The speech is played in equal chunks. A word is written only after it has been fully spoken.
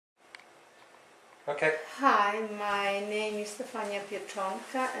Okay. Hi, my name is Stefania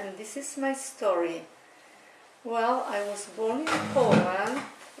Pieczonka and this is my story. Well, I was born in Poland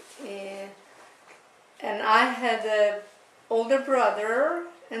and I had an older brother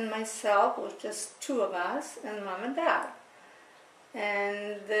and myself, it was just two of us, and mom and dad.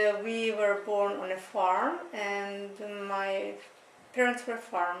 And we were born on a farm, and my parents were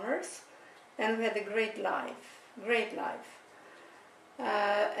farmers, and we had a great life, great life.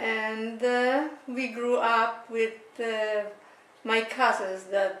 We grew up with my cousins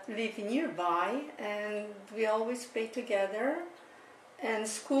that live nearby, and we always played together. And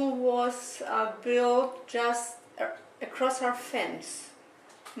school was built just across our fence.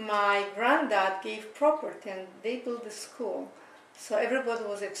 My granddad gave property and they built the school. So everybody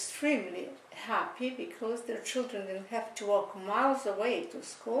was extremely happy because their children didn't have to walk miles away to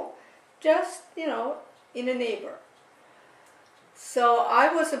school, just, in a neighbor. So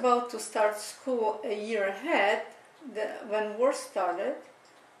I was about to start school a year ahead when war started,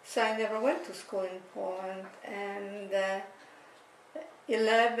 so I never went to school in Poland. And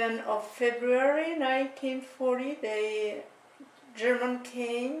 11 of February 1940, the German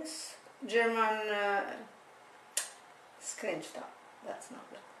skręcta, that's not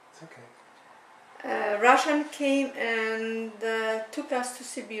good. It's okay. Russian came and took us to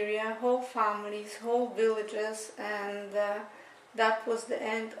Siberia, whole families, whole villages, and that was the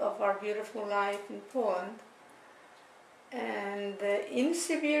end of our beautiful life in Poland. And in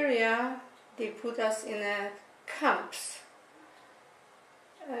Siberia, they put us in camps,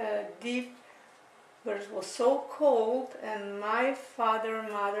 deep, where it was so cold, and my father,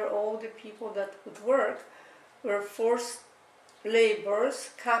 mother, all the people that would work were forced laborers,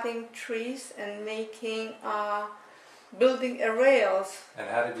 cutting trees and building rails. And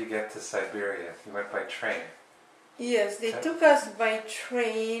how did you get to Siberia? You went by train? Yes, they took us by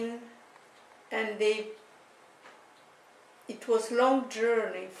train, and it was long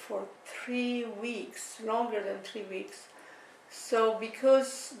journey for 3 weeks, longer than 3 weeks. So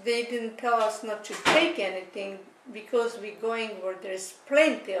because they didn't tell us not to take anything, because we're going where there's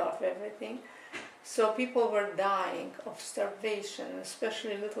plenty of everything, so people were dying of starvation,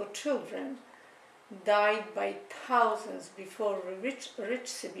 especially little children died by thousands before we reached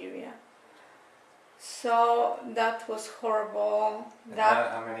Siberia. So that was horrible. And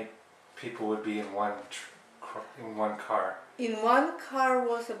how many people would be in one car? In one car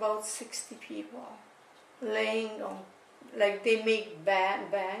was about 60 people, laying on, like they make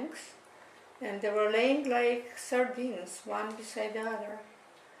banks, and they were laying like sardines, one beside the other.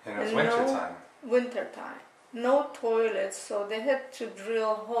 And it was winter time. Winter time. No toilets, so they had to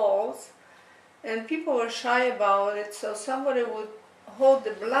drill holes, and people were shy about it, so somebody would hold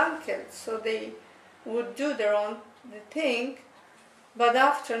the blanket, so they would do their own thing, but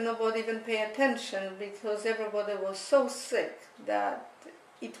after nobody even paid attention because everybody was so sick that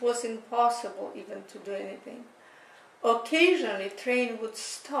it was impossible even to do anything. Occasionally train would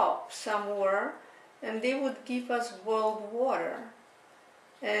stop somewhere and they would give us boiled water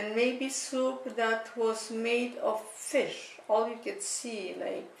and maybe soup that was made of fish. All you could see,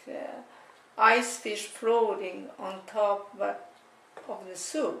 like ice fish floating on top of the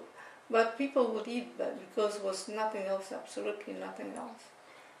soup. But people would eat that because it was nothing else, absolutely nothing else.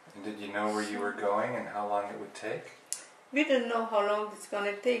 And did you know where you were going and how long it would take? We didn't know how long it's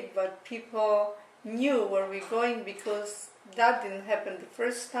going to take, but people knew where we're going because that didn't happen the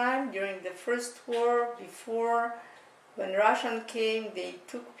first time. During the first war, before, when Russian came, they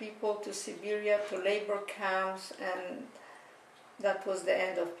took people to Siberia, to labor camps, and that was the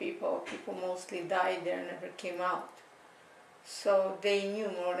end of people. People mostly died there and never came out. So they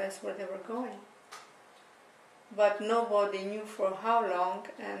knew more or less where they were going. But nobody knew for how long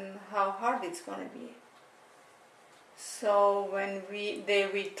and how hard it's going to be. So when we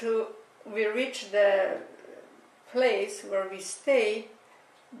reached the place where we stayed,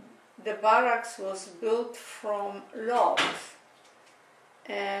 the barracks was built from logs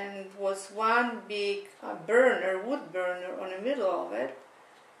and was one big wood burner on the middle of it,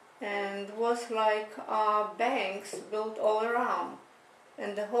 and was like banks built all around,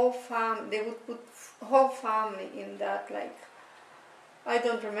 and the whole they would put whole family in that, like, I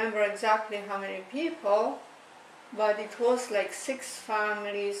don't remember exactly how many people, but it was like 6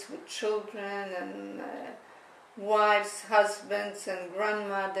 families with children and wives, husbands and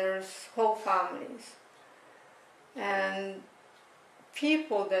grandmothers, whole families. And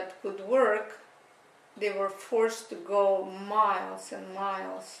people that could work, they were forced to go miles and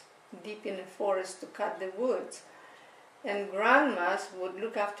miles deep in the forest to cut the woods. And grandmas would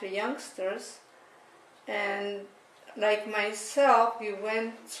look after youngsters, and like myself, we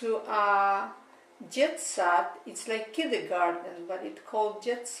went to JetSat. It's like kindergarten, but it's called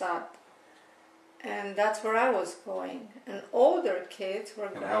JetSat. And that's where I was going. And older kids were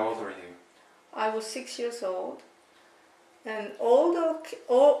going. And how old were you? I was 6 years old. And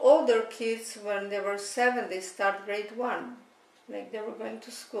older kids, when they were 7, they start grade 1. Like they were going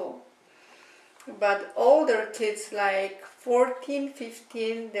to school. But older kids, like 14,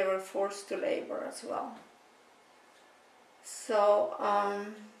 15, they were forced to labor as well. So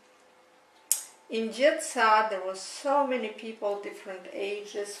in JetSat, there was so many people, different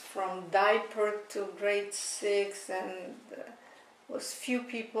ages, from diaper to grade 6, and was few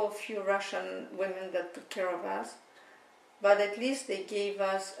Russian women that took care of us. But at least they gave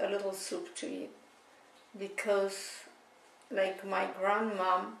us a little soup to eat, because like my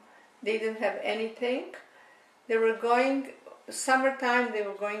grandmom, they didn't have anything. They were going, summertime, they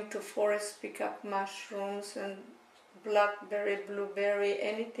were going to forest, pick up mushrooms and blackberry, blueberry,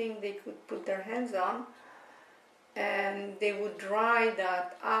 anything they could put their hands on. And they would dry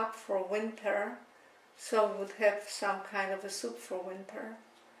that up for winter, so we would have some kind of a soup for winter.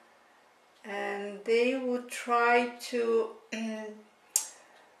 And they would try to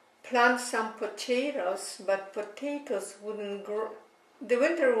plant some potatoes, but potatoes wouldn't grow. The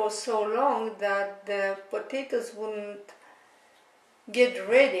winter was so long that the potatoes wouldn't get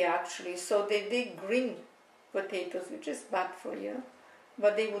ready actually, so they did green potatoes, which is bad for you,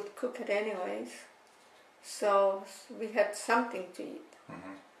 but they would cook it anyways. So we had something to eat.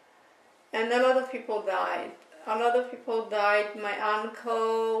 Mm-hmm. And a lot of people died. A lot of people died. My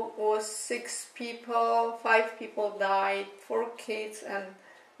uncle was 6 people, 5 people died, 4 kids, and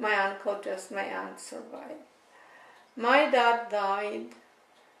my uncle, just my aunt, survived. My dad died,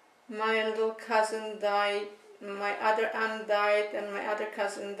 my little cousin died, my other aunt died, and my other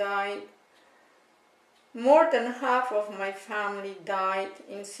cousin died. More than half of my family died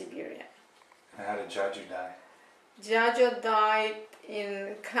in Siberia. And how did Jaju die? Jaju died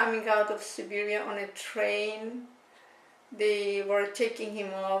in coming out of Siberia on a train. They were taking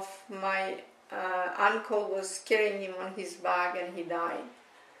him off. My uncle was carrying him on his back, and he died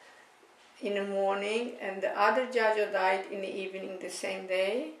in the morning. And the other Jaju died in the evening the same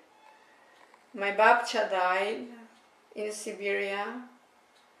day. My babcha died in Siberia.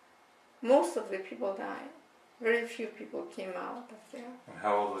 Most of the people died. Very few people came out of there. And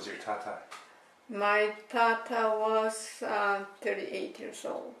how old was your tata? My tata was 38 years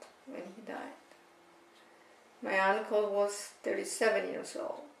old when he died. My uncle was 37 years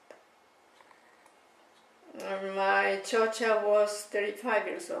old. My chocha was 35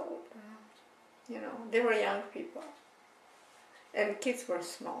 years old. You know, they were young people. And kids were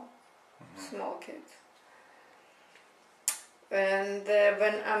small, small kids. And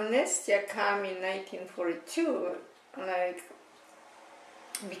when amnestia came in 1942, like,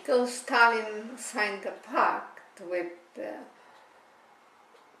 because Stalin signed a pact with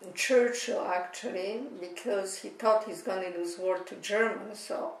Churchill, actually, because he thought he's going to lose war to Germans,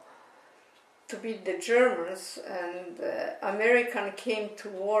 so to beat the Germans, and American came to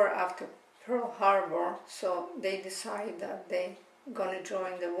war after Pearl Harbor, so they decided that they going to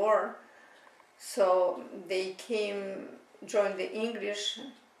join the war. So they joined the English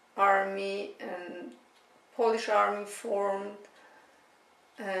army, and Polish army formed,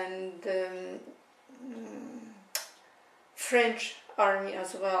 and French army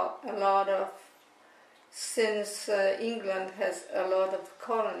as well. A lot of, since England has a lot of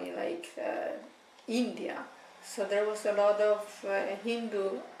colony, like India, so there was a lot of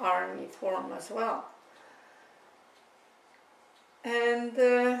Hindu army formed as well. And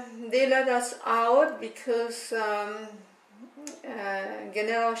they let us out because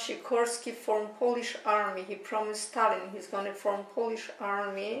General Sikorski formed Polish army. He promised Stalin he's going to form Polish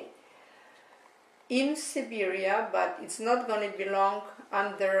army in Siberia, but it's not going to belong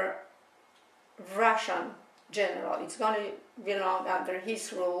under Russian general. It's going to belong under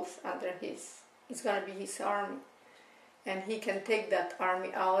his rules, it's going to be his army. And he can take that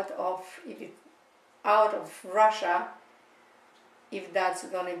army out of Russia, if that's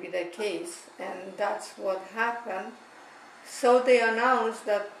going to be the case. And that's what happened. So they announced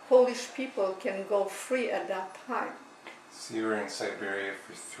that Polish people can go free at that time. So you were in Siberia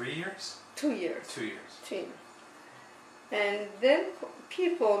for 3 years? 2 years. 2 years. 2 years. And then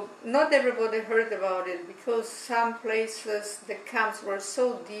people, not everybody heard about it, because some places, the camps were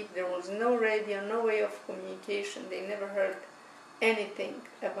so deep, there was no radio, no way of communication. They never heard anything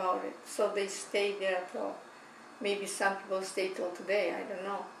about it. So they stayed there till, maybe some people stay till today, I don't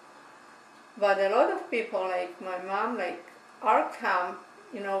know. But a lot of people, like my mom, like our camp,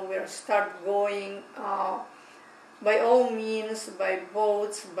 you know, we start going by all means, by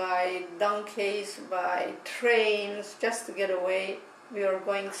boats, by donkeys, by trains, just to get away. We were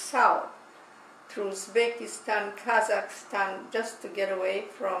going south through Uzbekistan, Kazakhstan, just to get away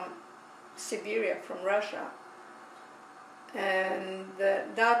from Siberia, from Russia. And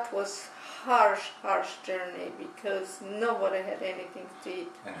that was harsh journey because nobody had anything to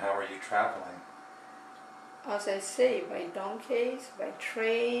eat. And how were you traveling? As I say, by donkeys, by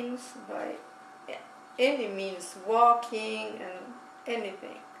trains, by any means, walking and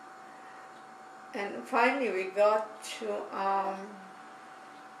anything. And finally we got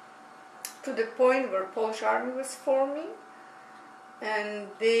to the point where Polish army was forming, and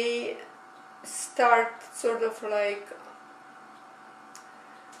they start sort of like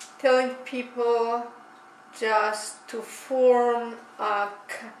telling people just to form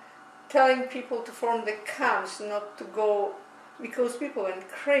the camps, not to go, because people went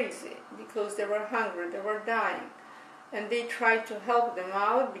crazy, because they were hungry, they were dying. And they tried to help them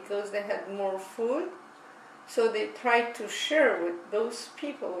out because they had more food. So they tried to share with those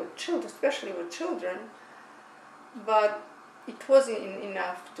people, with children, especially with children, but it wasn't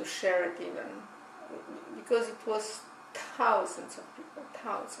enough to share it even, because it was thousands of people,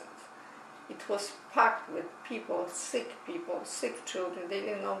 thousands. It was packed with people, sick children. They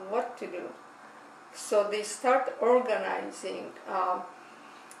didn't know what to do. So they start organizing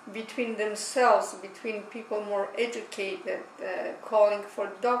between themselves, between people more educated, calling for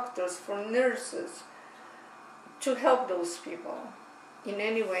doctors, for nurses, to help those people in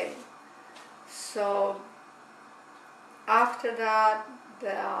any way. So after that,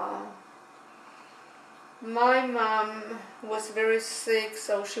 my mom was very sick,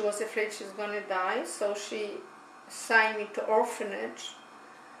 so she was afraid she's going to die, so she signed me to orphanage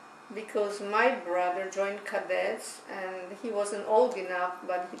because my brother joined cadets and he wasn't old enough,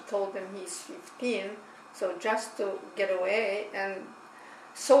 but he told them he's 15, so just to get away. And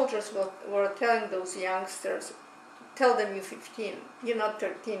soldiers were telling those youngsters, tell them you're 15, you're not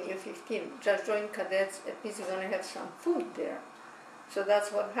 13, you're 15, just join cadets, at least you're going to have some food there. So that's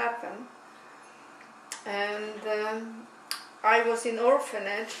what happened. And I was in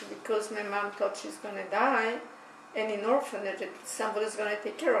orphanage because my mom thought she's going to die, and in orphanage somebody's going to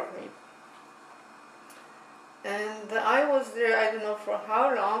take care of me. And I was there, I don't know for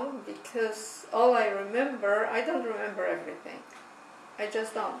how long, because all I remember, I don't remember everything. I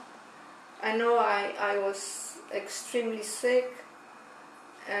just don't. I know I was extremely sick,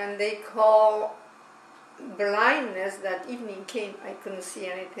 and they call blindness, that evening came, I couldn't see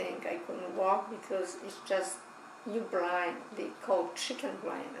anything, I couldn't walk because it's just, you blind. They call chicken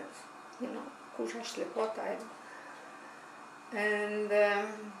blindness, you know, kusha ślepota. And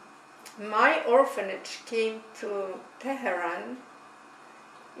my orphanage came to Tehran.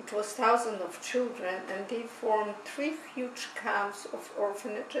 It was thousands of children, and they formed 3 huge camps of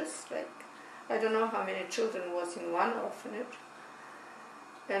orphanages, like, I don't know how many children was in one orphanage.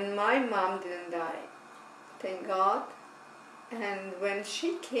 And my mom didn't die, thank God. And when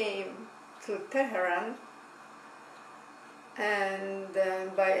she came to Tehran, and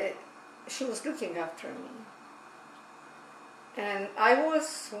she was looking after me. And I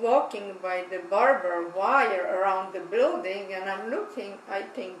was walking by the barbed wire around the building, and I'm looking, I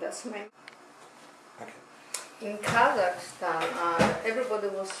think that's my... Okay. In Kazakhstan, everybody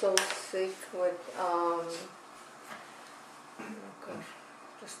was so sick with, oh gosh,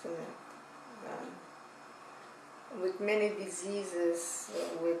 just a minute, with many diseases,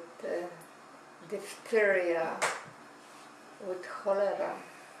 with diphtheria, with cholera.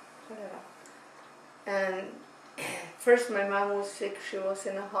 And first my mom was sick, she was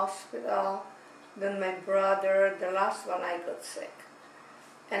in a hospital, then my brother, the last one I got sick.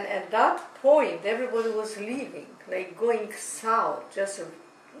 And at that point everybody was leaving, like going south,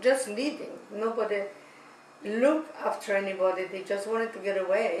 just leaving. Nobody looked after anybody, they just wanted to get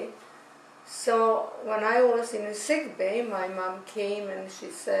away. So when I was in a sick bay, my mom came and she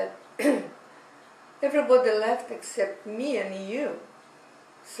said, everybody left except me and you.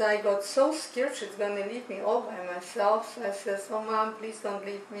 So I got so scared she's going to leave me all by myself. So I said, oh Mom, please don't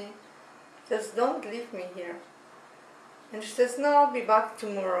leave me. Just don't leave me here. And she says, no, I'll be back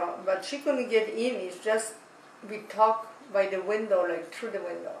tomorrow. But she couldn't get in, it's just we talk by the window, like through the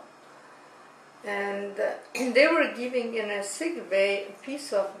window. And they were giving in a sick bay a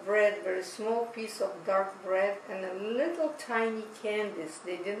piece of bread, very small piece of dark bread, and a little tiny candies.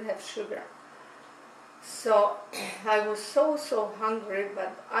 They didn't have sugar. So I was so hungry,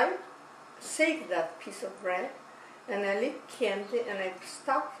 but I saved that piece of bread, and I lit candy, and I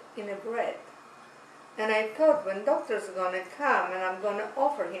stuck in a bread. And I thought, when doctor's going to come and I'm going to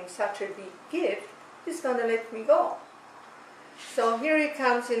offer him such a big gift, he's gonna let me go. So here he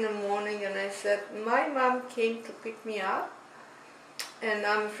comes in the morning, and I said, my mom came to pick me up, and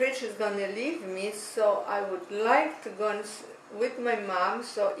I'm afraid she's gonna leave me, so I would like to go with my mom,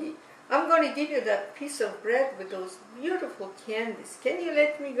 so I'm gonna give you that piece of bread with those beautiful candies. Can you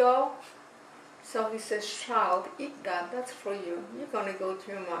let me go? So he says, child, eat that, that's for you. You're gonna go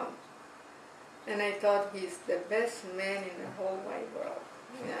to your mom. And I thought, he's the best man in the whole wide world.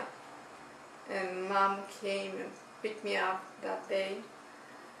 Yeah. And mom came and picked me up that day.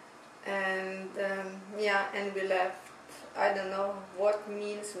 And yeah, and we left. I don't know what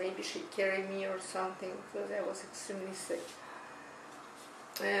means, maybe she carried me or something, because I was extremely sick.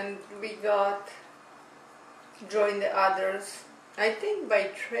 And we joined the others, I think by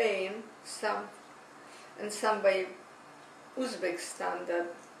train, some by Uzbekistan,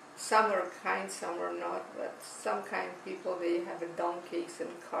 that some are kind, some are not, but some kind people, they have donkeys and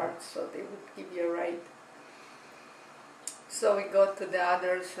carts, so they would give you a ride. So we got to the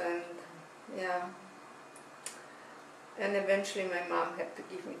others, and yeah, and eventually my mom had to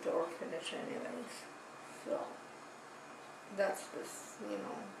give me to orphanage anyways. So that's this, you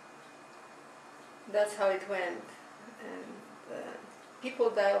know, that's how it went. And people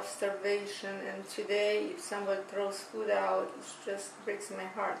die of starvation, and today if someone throws food out, it just breaks my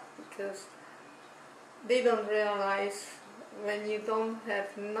heart, because they don't realize when you don't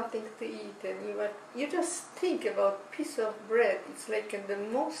have nothing to eat and you just think about a piece of bread, it's like the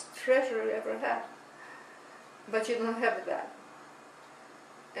most treasure you ever had, but you don't have that,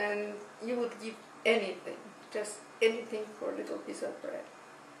 and you would give anything, just anything for a little piece of bread.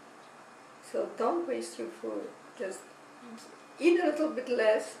 So don't waste your food, just eat a little bit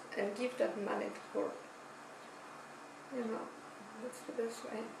less and give that money to poor. You know, that's the best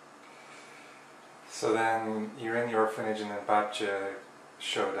way. So then you're in the orphanage, and then Batya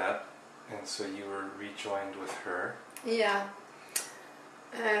showed up, and so you were rejoined with her. Yeah.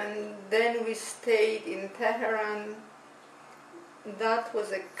 And then we stayed in Tehran. That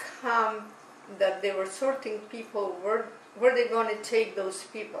was a camp that they were sorting people, where they're going to take those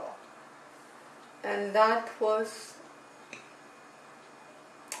people. And that was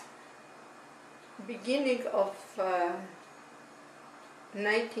beginning of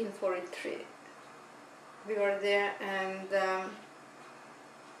 1943. We were there, and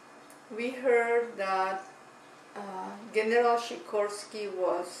we heard that General Sikorsky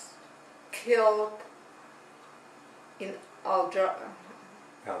was killed in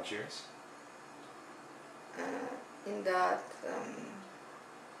Algiers? In that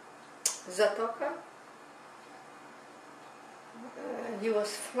Zatoka. He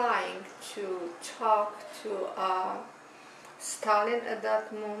was flying to talk to Stalin at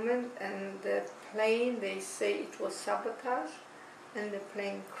that moment, and the plane, they say it was sabotage, and the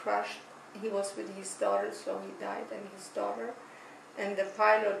plane crashed. He was with his daughter, so he died, and his daughter, and the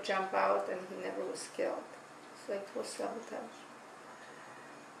pilot jumped out, and he never was killed. So it was sabotage.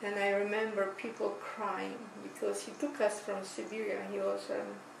 And I remember people crying, because he took us from Siberia. He was a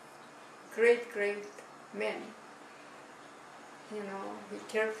great, great man. You know, he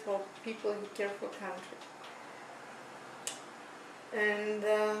cared for people, he cared for country. And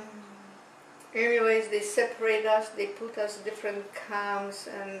anyways, they separate us, they put us in different camps,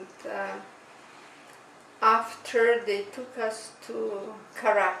 and after they took us to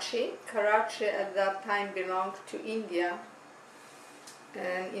Karachi. Karachi at that time belonged to India.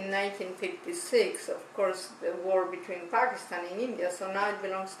 And in 1956, of course, the war between Pakistan and India, so now it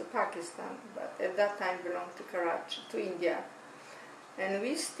belongs to Pakistan, but at that time belonged to Karachi, to India. And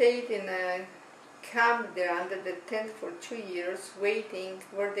we stayed in a camp there under the tent for 2 years, waiting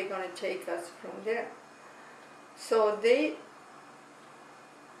where they're going to take us from there. So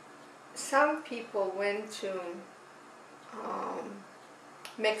some people went to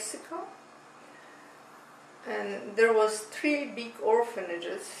Mexico, and there was 3 big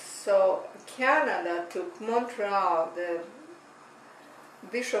orphanages. So Canada took Montreal, the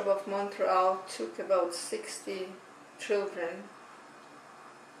Bishop of Montreal took about 60 children.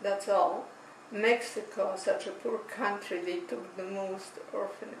 That's all. Mexico, such a poor country, they took the most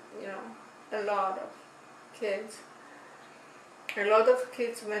orphanage, you know, a lot of kids. A lot of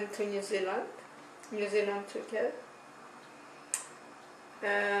kids went to New Zealand. New Zealand took it.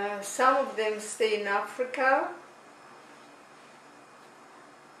 Some of them stay in Africa.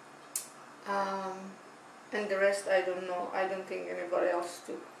 And the rest, I don't know. I don't think anybody else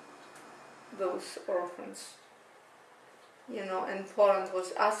took those orphans. You know, and Poland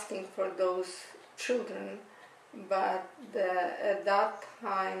was asking for those children, but at that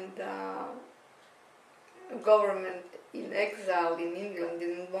time the government in exile in England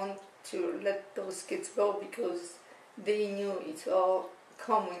didn't want to let those kids go because they knew it's all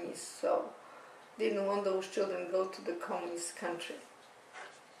communist, so they didn't want those children to go to the communist country.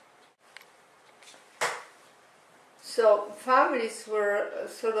 So families were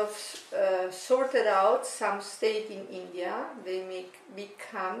sort of sorted out. Some stayed in India. They make big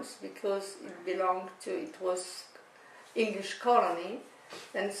camps because it was English colony.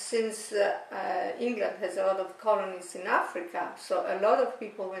 And since England has a lot of colonies in Africa, so a lot of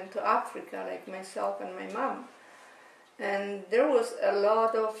people went to Africa, like myself and my mom. And there was a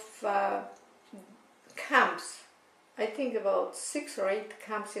lot of camps, I think about 6 or 8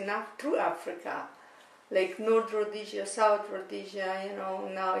 camps through Africa, like North Rhodesia, South Rhodesia,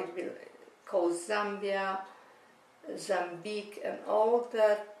 now it will called Zambia, Mozambique, and all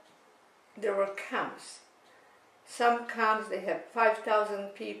that. There were camps. Some camps they have 5,000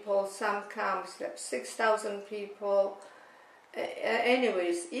 people, some camps have 6,000 people.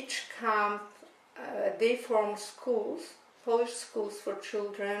 Anyways, each camp they form schools, Polish schools for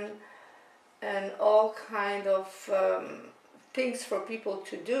children, and all kind of things for people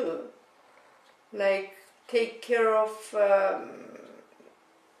to do, like take care of.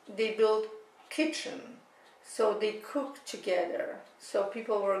 They build kitchen, so they cook together. So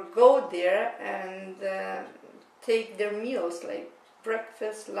people will go there and take their meals, like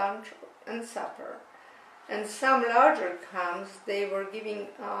breakfast, lunch, and supper. And some larger camps, they were giving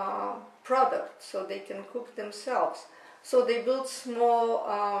products so they can cook themselves. So they built small,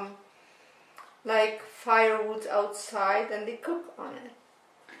 like firewood outside, and they cook on it.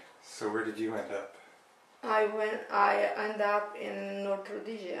 So where did you end up? I ended up in North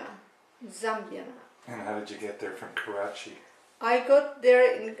Rhodesia, Zambia. And how did you get there from Karachi? We got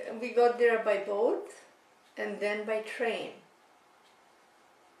there by boat and then by train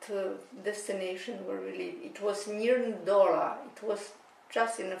to destination where we live. It was near Ndola. It was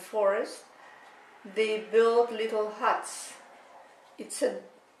just in a forest. They built little huts. It's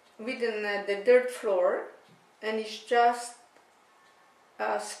within the dirt floor, and it's just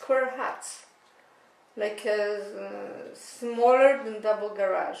square huts, like smaller than double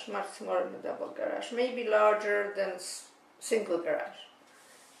garage, much smaller than double garage, maybe larger than single garage.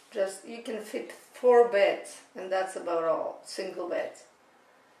 Just you can fit 4 beds, and that's about all, single beds.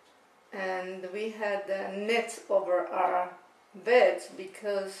 And we had nets over our beds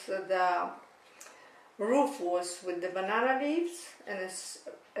because the roof was with the banana leaves and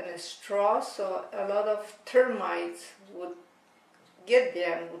a straw, so a lot of termites would get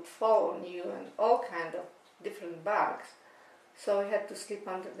there and would fall on you, and all kind of different bugs. So we had to sleep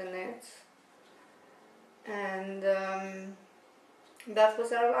under the nets. And that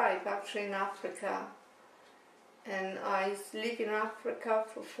was our life actually in Africa. And I lived in Africa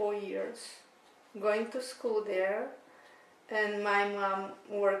for 4 years, going to school there, and my mom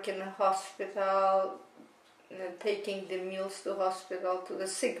worked in a hospital, taking the meals to hospital, to the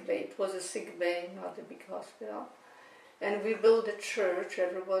sick bay. It was a sick bay, not a big hospital. And we built a church,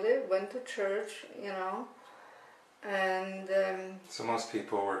 everybody went to church, and... So most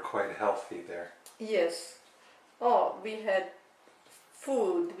people were quite healthy there. Yes. Oh, we had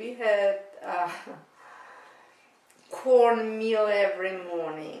food, we had cornmeal every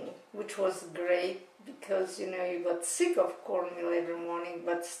morning, which was great because, you got sick of cornmeal every morning,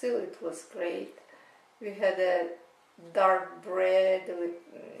 but still it was great. We had a dark bread with,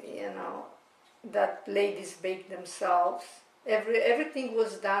 that ladies baked themselves. Everything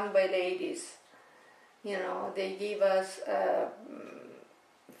was done by ladies. They gave us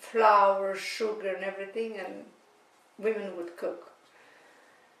flour, sugar, and everything, and women would cook.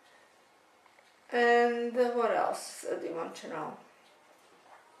 And what else do you want to know?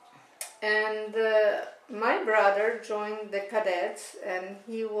 And my brother joined the cadets, and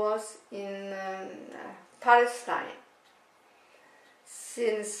he was in Palestine.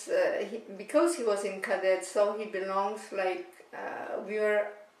 Because he was in cadets, so he belongs we were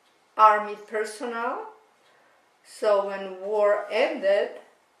army personnel. So when war ended,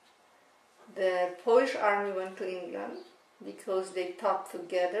 the Polish army went to England because they taught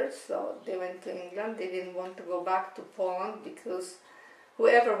together, so they went to England. They didn't want to go back to Poland because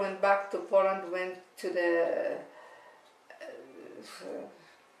whoever went back to Poland went to the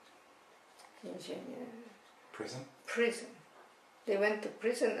prison. They went to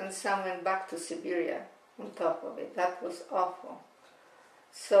prison, and some went back to Siberia on top of it. That was awful.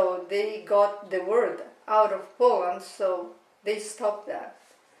 So they got the word out of Poland, so they stopped that.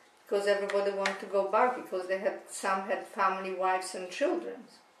 Because everybody wanted to go back because some had family, wives and children.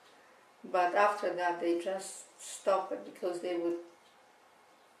 But after that they just stopped it because they would,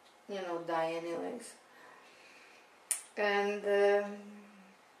 die anyways. And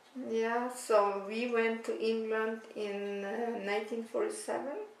Yeah, so we went to England in 1947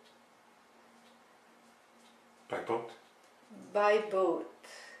 By boat? by boat.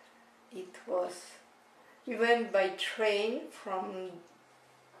 It was, we went by train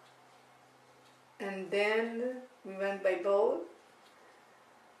and then we went by boat.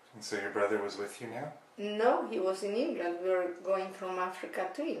 And so your brother was with you now? No, he was in England. We were going from Africa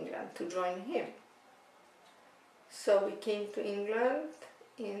to England to join him. So we came to England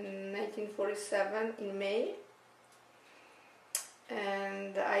in 1947 in May,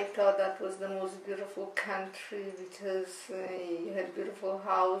 and I thought that was the most beautiful country because you had beautiful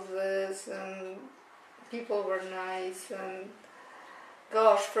houses and people were nice, and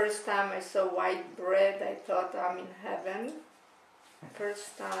gosh, first time I saw white bread, I thought I'm in heaven.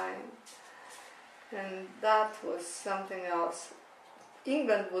 First time. And that was something else.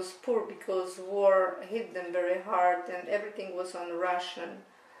 England was poor because war hit them very hard and everything was on ration,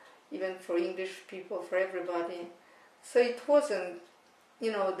 even for English people, for everybody. So it wasn't,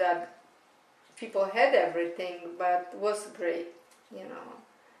 that people had everything, but it was great,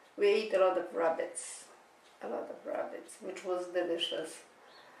 We ate a lot of rabbits, which was delicious.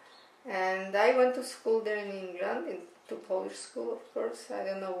 And I went to school there in England, to Polish school, of course. I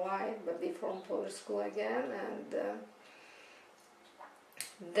don't know why, but they formed Polish school again. And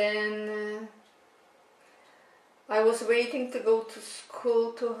then I was waiting to go to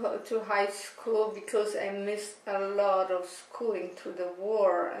school, to high school, because I missed a lot of schooling through the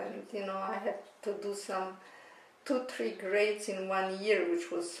war. And, I had to do some 2-3 grades in 1 year,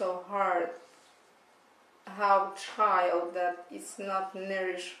 which was so hard. How child that is not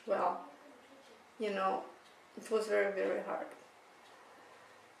nourished well, it was very, very hard.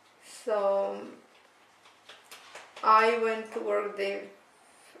 So I went to work there.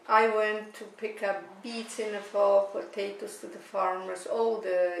 I went to pick up beets in the fall, potatoes to the farmers. All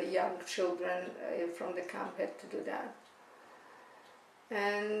the young children from the camp had to do that.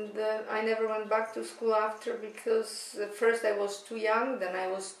 And I never went back to school after, because first I was too young, then I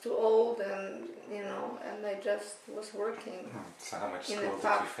was too old, and and I just was working. So how much in school the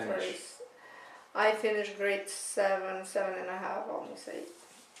did you finish? factories. I finished grade 7, 7.5, almost 8.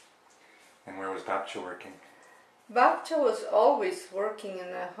 And where was Babcha working? Babcha was always working in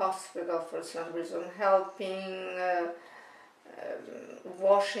a hospital for some reason, helping,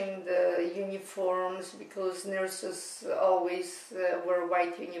 washing the uniforms, because nurses always wear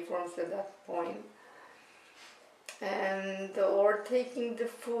white uniforms at that point. And or taking the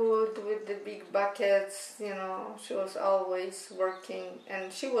food with the big buckets, she was always working,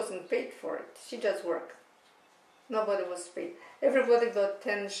 and she wasn't paid for it. She just worked. Nobody was paid. Everybody got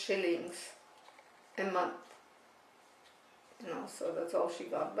 10 shillings a month. So that's all she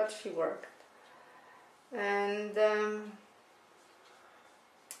got, but she worked. And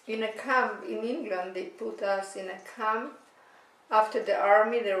in a camp in England, they put us in a camp. After the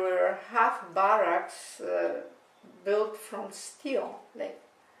army, there were half barracks built from steel, like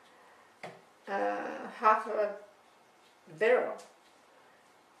half a barrel,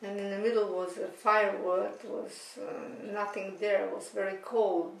 and in the middle was a firewood. Was nothing there. It was very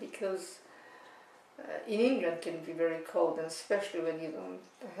cold, because in England it can be very cold, and especially when you don't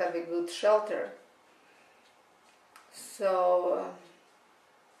have a good shelter. So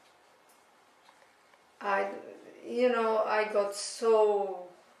I got so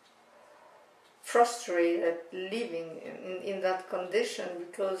frustrated living in that condition,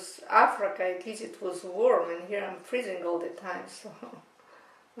 because Africa, at least it was warm, and here I'm freezing all the time. So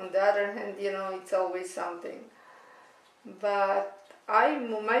on the other hand, it's always something. But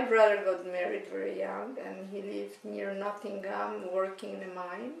my brother got married very young, and he lived near Nottingham, working in a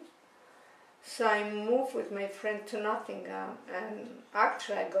mine. So I moved with my friend to Nottingham, and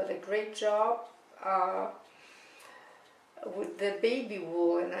actually I got a great job with the baby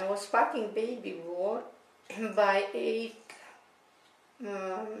wool, and I was packing baby wool by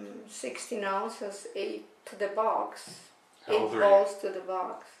 16 ounces, 8 to the box, How 8 old were balls to the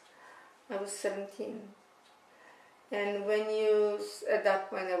box. I was 17. And at that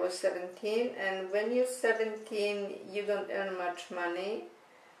point I was 17, and when you're 17, you don't earn much money.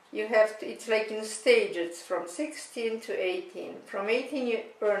 You have to, it's like in stages, from 16 to 18. From 18 you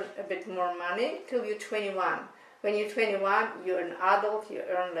earn a bit more money till you're 21. When you're 21, you're an adult, you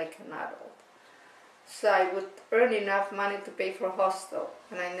earn like an adult. So I would earn enough money to pay for hostel,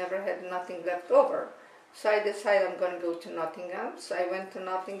 and I never had nothing left over. So I decided I'm going to go to Nottingham. So I went to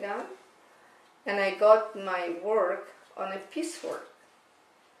Nottingham, and I got my work on a piecework.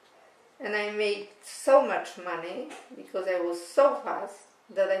 And I made so much money, because I was so fast,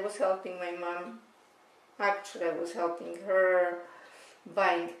 that I was helping my mom. Actually, I was helping her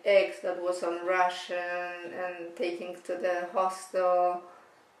buying eggs that was on ration and taking to the hostel.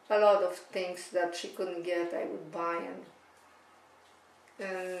 A lot of things that she couldn't get, I would buy,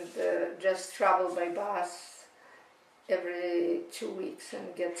 and just travel by bus every 2 weeks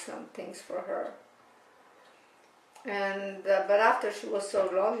and get some things for her. And but after she was so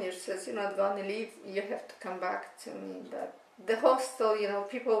lonely, she says, "You're not going to leave. You have to come back to me." But the hostel,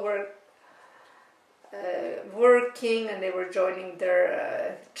 people were working, and they were joining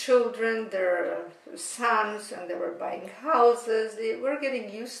their children, their sons, and they were buying houses. They were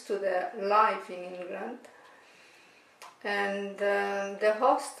getting used to the life in England. And the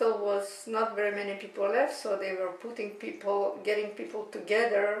hostel was not very many people left, so they were getting people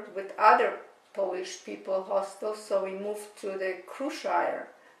together with other Polish people hostels. So we moved to the Crushire,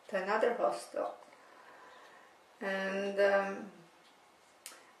 to another hostel. And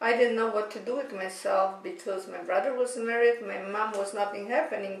I didn't know what to do with myself because my brother was married, my mom was nothing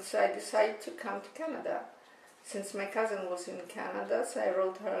happening, so I decided to come to Canada. Since my cousin was in Canada, so I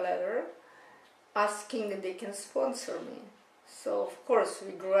wrote her a letter asking if they can sponsor me. So of course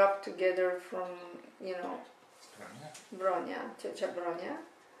we grew up together from, Bronia, Ciocia Bronia,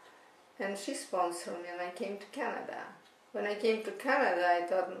 and she sponsored me and I came to Canada. When I came to Canada, I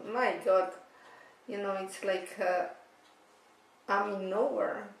thought, my God, it's like I'm in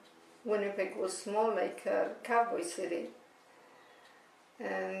nowhere. Winnipeg was small, like a cowboy city.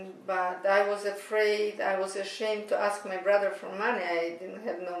 But I was afraid, I was ashamed to ask my brother for money. I didn't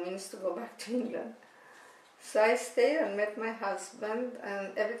have no means to go back to England. So I stayed and met my husband,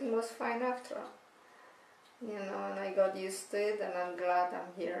 and everything was fine after. And I got used to it, and I'm glad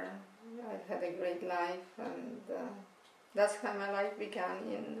I'm here. I've had a great life, and that's how my life began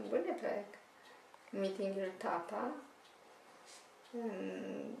in Winnipeg, meeting your Tata,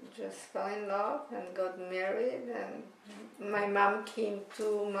 and just fell in love and got married. And my mom came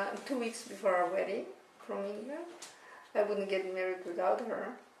 2 weeks before our wedding from England. I wouldn't get married without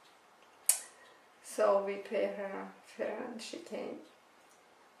her. So we paid her fare and she came.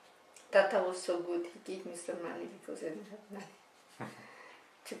 Tata was so good, he gave me some money because I didn't have money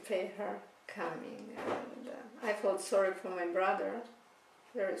to pay her coming. And I felt sorry for my brother,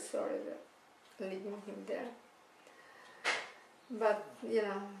 very sorry that leaving him there. But,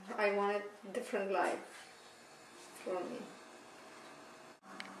 I wanted a different life for me.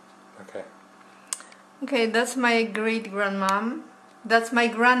 Okay. Okay, that's my great-grandmom. That's my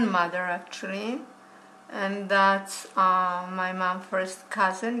grandmother, actually. And that's my mom's first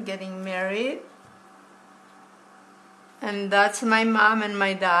cousin getting married. And that's my mom and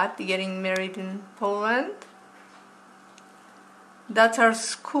my dad getting married in Poland. That's our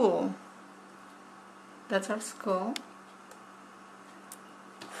school. That's our school.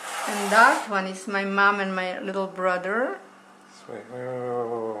 And that one is my mom and my little brother. Wait.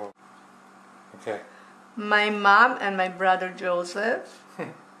 Okay. My mom and my brother Joseph.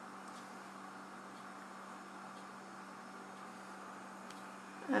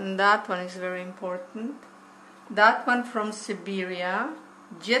 And that one is very important. That one from Siberia,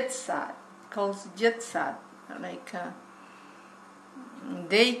 Jetsad, calls Jetsad, like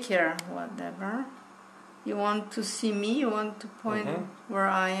daycare, whatever. You want to see me? You want to point where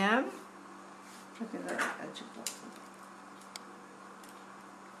I am?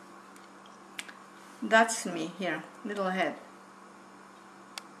 That's me here, little head.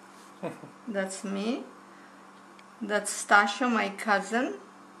 That's me. That's Stasio, my cousin.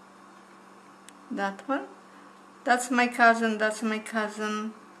 That one. That's my cousin, that's my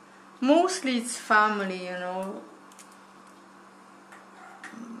cousin. Mostly it's family,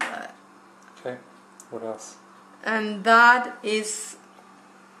 Okay, what else? And that is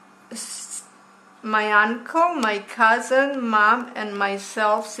my uncle, my cousin, mom, and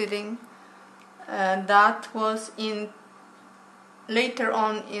myself sitting. That was later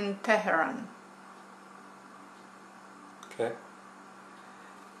on in Tehran. Okay.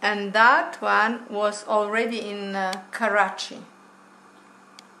 And that one was already in Karachi.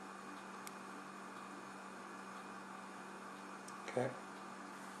 Okay.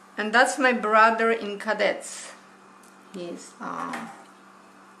 And that's my brother in cadets. He's my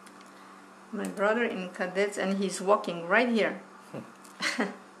brother in cadets, and he's walking right here.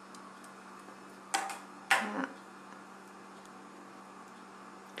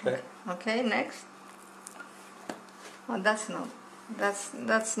 Okay. Okay, next. Oh, that's not.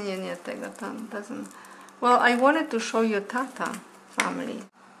 That's nie tego tam doesn't. Well, I wanted to show you Tata family.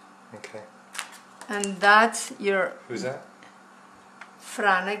 Okay. And that's your. Who's that?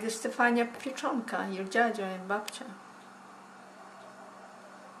 Franek is Stefania Pieczonka, your dziadzio and babcia.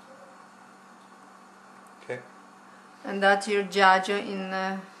 Okay. And that's your dziadzio in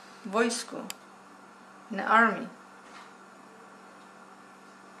wojsku, in the army.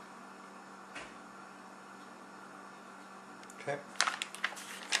 Okay.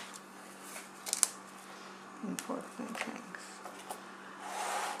 Important things.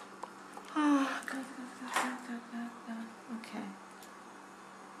 Oh, good. Okay.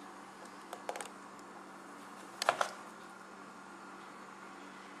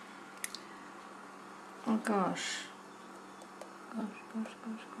 Oh gosh. Gosh.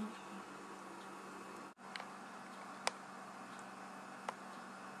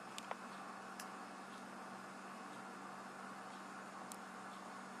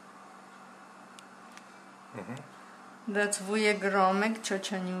 That's wujek Romek,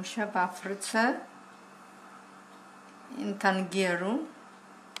 ciocia Niusia w Afryce, in Tangieru.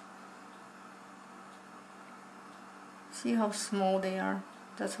 See how small they are?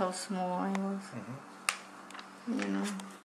 That's how small I was. You know.